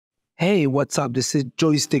Hey, what's up? This is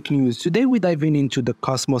Joystick News. Today we're diving into the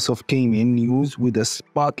cosmos of gaming news with a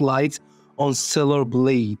spotlight on Stellar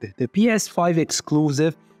Blade, the PS5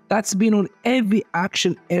 exclusive that's been on every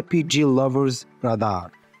action RPG lover's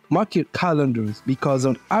radar. Mark your calendars because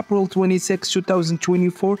on April 26,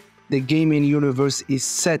 2024, the gaming universe is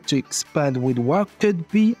set to expand with what could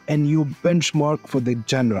be a new benchmark for the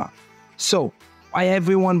genre. So, why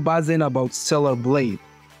everyone buzzing about Stellar Blade?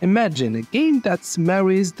 Imagine a game that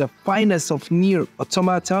marries the finest of Nier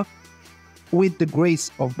Automata with the grace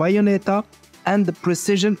of Bayonetta and the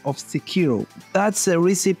precision of Sekiro. That's a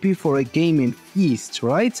recipe for a gaming feast,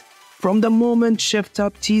 right? From the moment Shift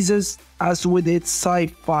Up teases us with its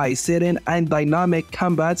sci-fi setting and dynamic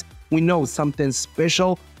combat, we know something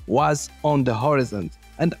special was on the horizon.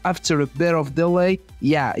 And after a bit of delay,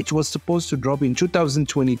 yeah, it was supposed to drop in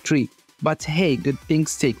 2023. But hey, good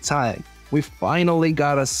things take time. We finally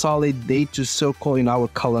got a solid date to circle in our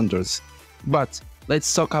calendars. But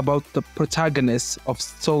let's talk about the protagonist of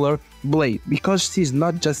Stellar Blade, because she's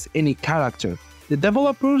not just any character. The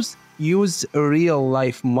developers used a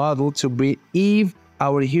real-life model to bring Eve,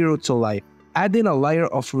 our hero, to life, adding a layer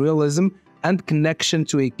of realism and connection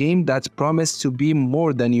to a game that promised to be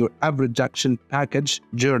more than your average action package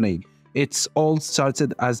journey. It's all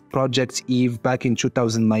started as Project Eve back in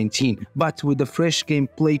 2019, but with a fresh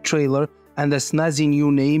gameplay trailer and a snazzy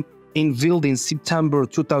new name unveiled in September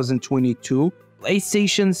 2022,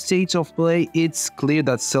 PlayStation State of Play, it's clear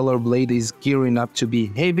that Stellar Blade is gearing up to be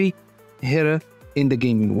heavy hitter in the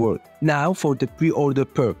gaming world. Now for the pre-order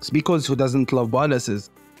perks, because who doesn't love bonuses?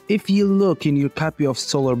 If you look in your copy of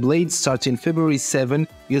Stellar Blade starting February 7,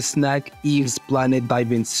 you'll snag Eve's planet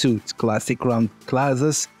diving suit, classic round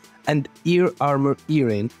glasses, and ear armor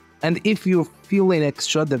earring. And if you're feeling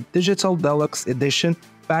extra, the digital deluxe edition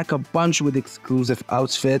pack a bunch with exclusive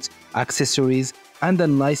outfits, accessories, and a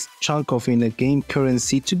nice chunk of in-game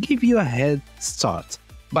currency to give you a head start.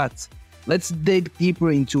 But let's dig deeper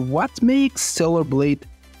into what makes Stellar Blade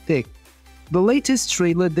tick. The latest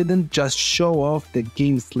trailer didn't just show off the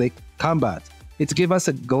game's slick combat, it gave us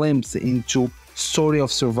a glimpse into story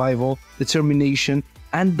of survival, determination,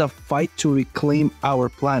 and the fight to reclaim our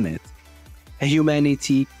planet,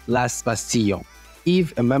 humanity's last bastion.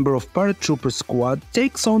 Eve, a member of Paratrooper Squad,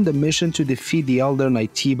 takes on the mission to defeat the Elder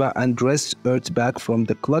Naytiba and wrest Earth back from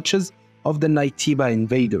the clutches of the Naytiba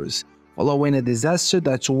invaders. Following a disaster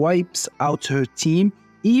that wipes out her team,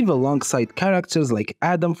 Eve, alongside characters like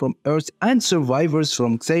Adam from Earth and survivors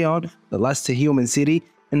from Xeon, the last human city,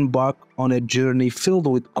 embark on a journey filled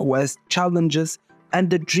with quests, challenges, and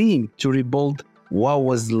the dream to rebuild what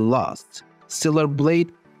was lost. Stellar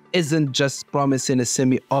Blade isn't just promising a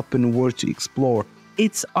semi-open world to explore,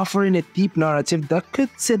 it's offering a deep narrative that could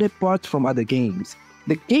set it apart from other games.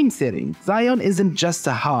 The game setting, Zion isn't just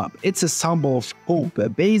a hub, it's a symbol of hope, a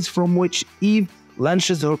base from which Eve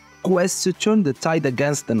launches her quest to turn the tide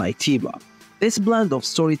against the Naytiba. This blend of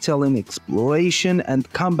storytelling, exploration,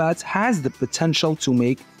 and combat has the potential to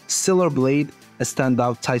make Stellar Blade a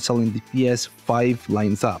standout title in the PS5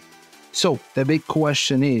 lineup. So, the big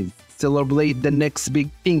question is, Stellar Blade the next big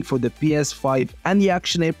thing for the PS5 and the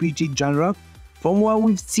action RPG genre? From what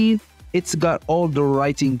we've seen, it's got all the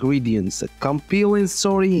right ingredients, a compelling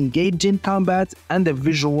story, engaging combat, and a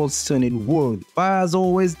visual stunning world. But as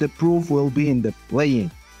always, the proof will be in the playing.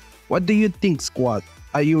 What do you think, squad?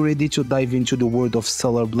 Are you ready to dive into the world of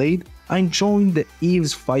Stellar Blade and join the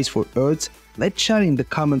Eve's fight for Earth? Let's share in the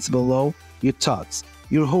comments below your thoughts,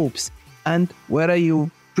 your hopes, and whether you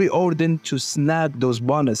pre-ordering to snag those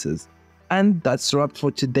bonuses. And that's a wrap for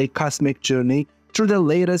today's cosmic journey through the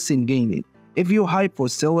latest in gaming. If you hype for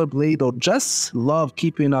Stellar Blade or just love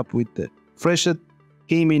keeping up with the freshest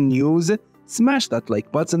gaming news, smash that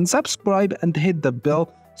like button, subscribe, and hit the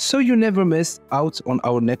bell so you never miss out on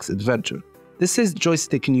our next adventure. This is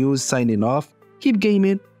Joystick News signing off. Keep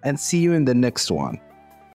gaming and see you in the next one.